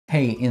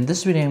Hey, in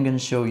this video I'm going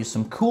to show you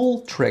some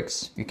cool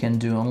tricks you can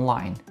do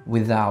online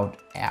without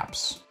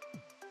apps.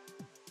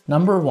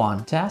 Number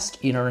 1. Test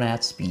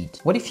internet speed.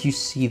 What if you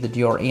see that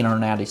your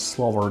internet is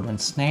slower than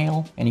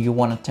snail and you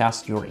want to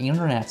test your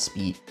internet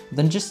speed?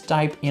 Then just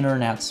type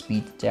internet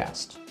speed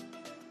test.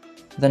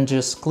 Then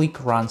just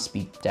click run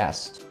speed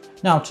test.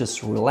 Now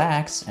just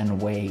relax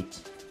and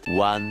wait.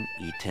 One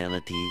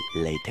eternity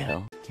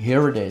later.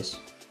 Here it is.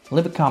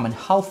 Leave a comment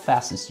how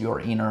fast is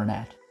your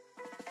internet.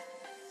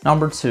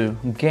 Number 2.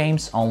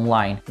 Games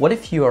online. What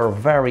if you are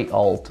very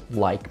old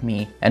like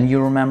me and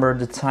you remember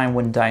the time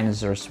when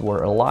dinosaurs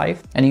were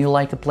alive and you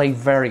like to play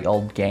very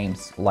old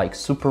games like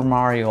Super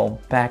Mario,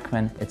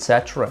 Pac-Man,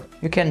 etc.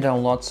 You can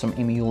download some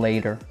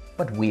emulator,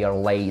 but we are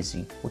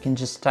lazy. We can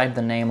just type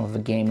the name of the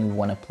game we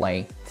want to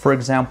play. For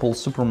example,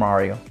 Super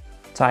Mario.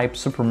 Type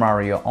Super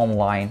Mario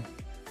online.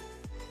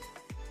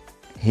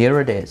 Here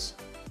it is.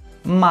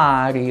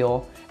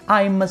 Mario,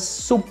 I'm a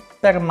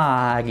Super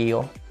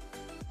Mario.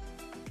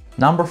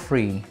 Number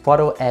 3.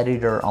 Photo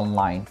editor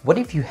online. What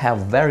if you have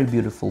very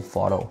beautiful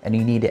photo and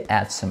you need to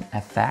add some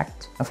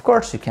effect? Of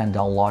course you can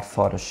download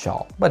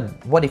Photoshop,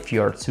 but what if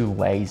you're too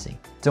lazy?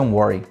 Don't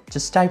worry,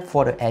 just type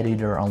photo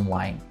editor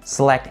online.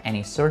 Select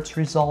any search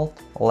result.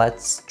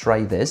 Let's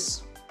try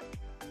this.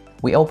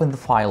 We open the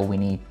file we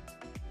need.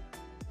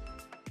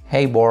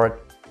 Hey board.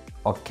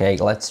 Okay,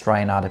 let's try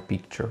another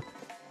picture.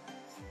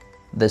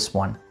 This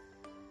one.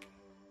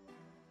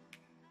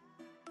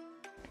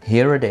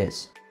 Here it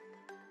is.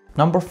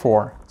 Number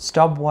 4.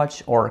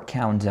 Stopwatch or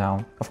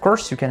countdown. Of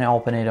course you can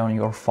open it on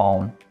your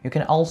phone. You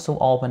can also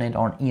open it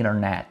on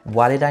internet.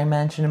 Why did I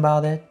mention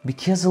about it?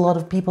 Because a lot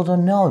of people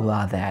don't know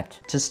about that.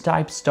 Just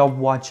type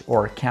stopwatch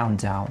or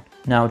countdown.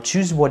 Now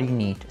choose what you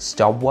need,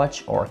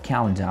 stopwatch or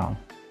countdown.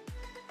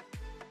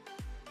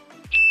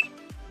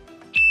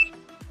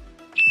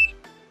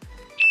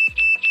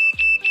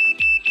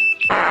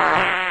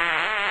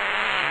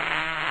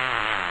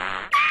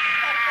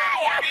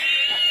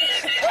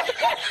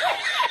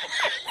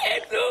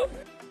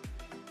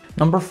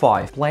 Number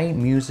 5. Play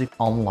music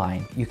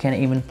online. You can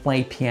even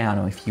play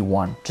piano if you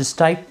want. Just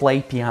type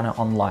play piano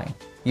online.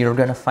 You're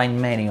gonna find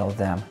many of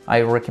them.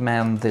 I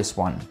recommend this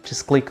one.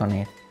 Just click on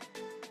it.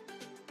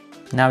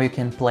 Now you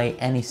can play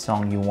any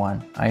song you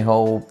want. I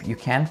hope you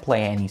can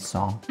play any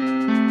song.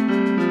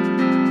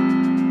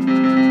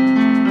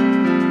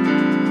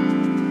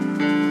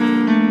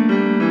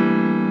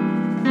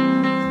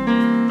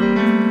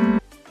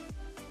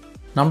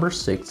 Number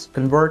 6.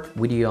 Convert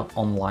video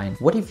online.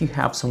 What if you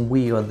have some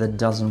video that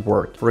doesn't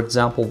work? For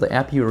example, the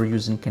app you're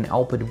using can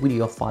open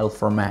video file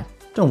format.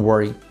 Don't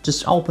worry,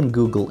 just open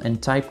Google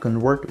and type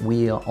convert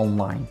video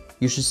online.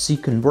 You should see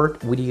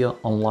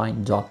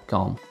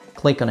convertvideoonline.com.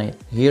 Click on it.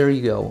 Here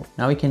you go.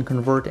 Now you can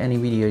convert any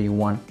video you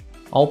want.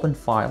 Open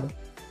file.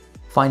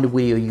 Find the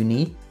video you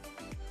need.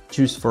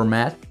 Choose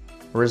format,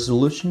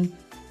 resolution,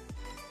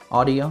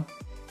 audio.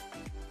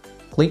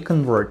 Click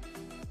convert.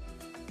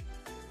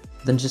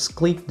 Then just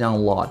click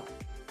download.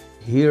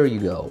 Here you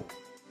go.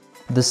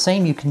 The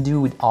same you can do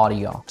with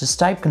audio. Just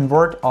type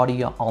convert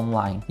audio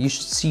online. You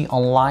should see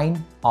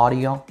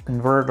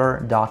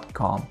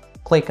onlineaudioconverter.com.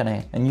 Click on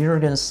it and you're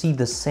gonna see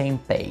the same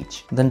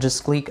page. Then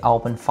just click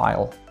open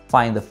file.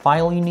 Find the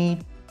file you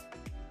need.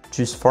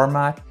 Choose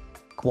format,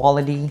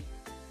 quality.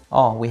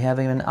 Oh, we have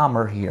even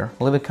Amber here.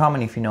 Leave a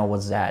comment if you know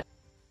what's that.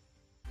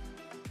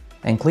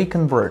 And click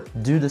convert.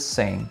 Do the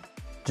same.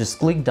 Just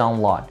click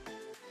download.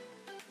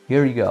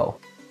 Here you go.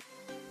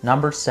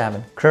 Number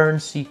 7.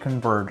 Currency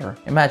converter.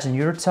 Imagine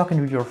you're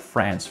talking with your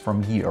friends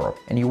from Europe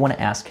and you want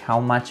to ask how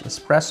much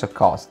espresso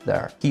costs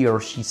there. He or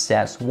she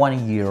says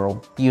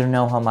 €1. Do you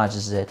know how much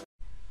is it?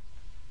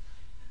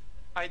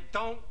 I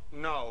don't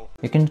know.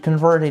 You can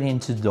convert it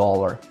into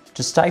dollar.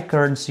 Just type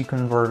currency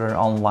converter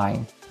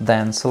online,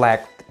 then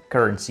select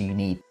currency you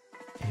need.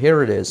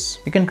 Here it is.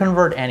 You can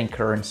convert any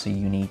currency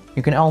you need.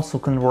 You can also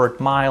convert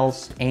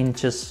miles,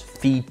 inches,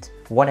 feet,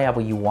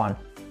 whatever you want.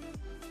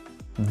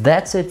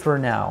 That's it for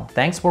now.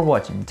 Thanks for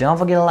watching. Don't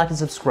forget to like and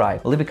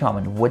subscribe. Leave a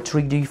comment. What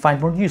trick do you find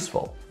more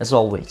useful? As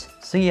always,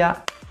 see ya!